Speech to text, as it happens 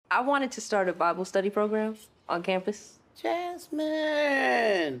I wanted to start a Bible study program on campus.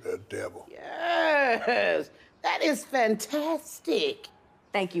 Jazmine! The devil. Yes! That is fantastic.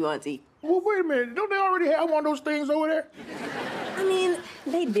 Thank you, Auntie. Well, wait a minute. Don't they already have one of those things over there? I mean,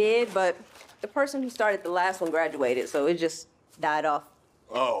 they did, but the person who started the last one graduated, so it just died off.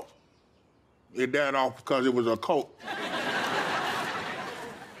 Oh. It died off because it was a cult.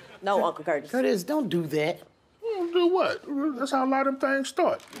 No, Uncle Curtis. Curtis, don't do that. Do what? That's how a lot of them things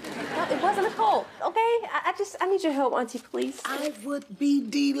start. No, it wasn't a cult, okay? I need your help, Auntie, please. I would be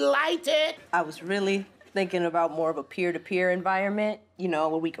delighted. I was really thinking about more of a peer-to-peer environment, you know,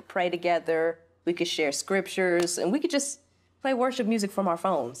 where we could pray together, we could share scriptures, and we could just play worship music from our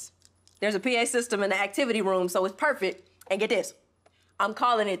phones. There's a PA system in the activity room, so it's perfect. And get this, I'm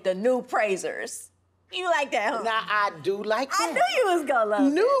calling it the New Praisers. You like that, huh? Now, I do like that. I knew you was gonna love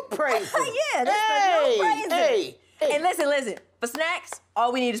it. New praisers. Yeah, that's the New Praisers. Hey. And listen, for snacks,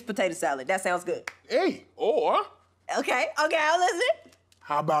 all we need is potato salad. That sounds good. Hey, or Okay, I'll listen.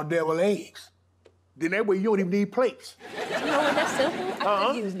 how about deviled eggs? Then that way you don't even need plates. You know what, that's simple. I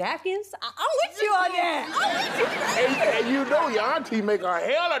could use napkins. I'm with you on that. And you know your auntie make a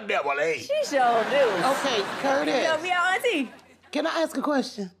hell of deviled eggs. She sure do. Okay, Curtis. Help me out, Auntie. Can I ask a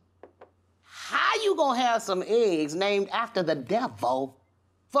question? How you gonna have some eggs named after the devil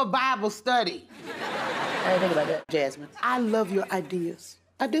for Bible study? I didn't think about that. Jazmine, I love your ideas.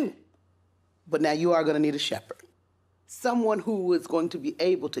 I do. But now you are gonna need a shepherd. Someone who is going to be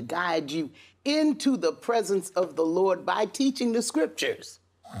able to guide you into the presence of the Lord by teaching the scriptures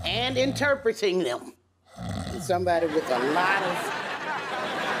and interpreting them. And somebody with a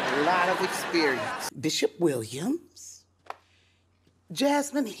lot of experience. Bishop Williams.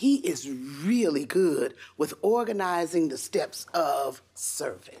 Jazmine, he is really good with organizing the steps of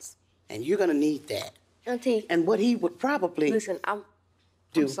service. And you're gonna need that. Auntie. And what he would probably Listen, I'm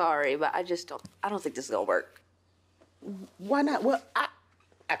sorry, but I don't think this is gonna work. Why not? Well,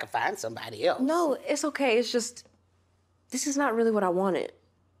 I could find somebody else. No, it's okay. It's just, this is not really what I wanted.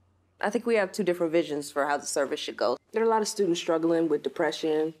 I think we have two different visions for how the service should go. There are a lot of students struggling with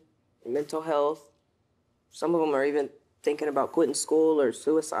depression and mental health. Some of them are even thinking about quitting school or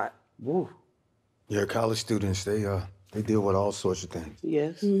suicide. Woo. Yeah, college students, they deal with all sorts of things.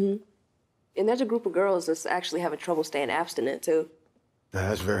 Yes. Mm-hmm. And there's a group of girls that's actually having trouble staying abstinent, too. Yeah,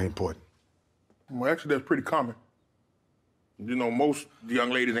 that's very important. Well, actually, that's pretty common. You know, most young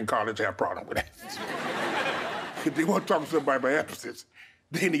ladies in college have problems with that. If they want to talk to somebody about abstinence,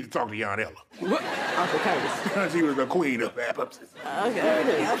 they need to talk to Aunt Ella. What? Uncle Curtis. She was the queen of abstinence.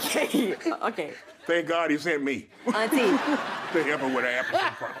 Okay. Thank God he sent me. Auntie. To help her with her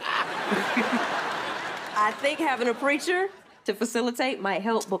abstinence problem. I think having a preacher to facilitate might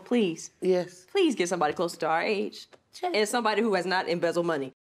help, but please. Yes. Please get somebody closer to our age. And somebody who has not embezzled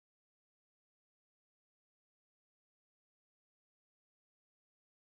money.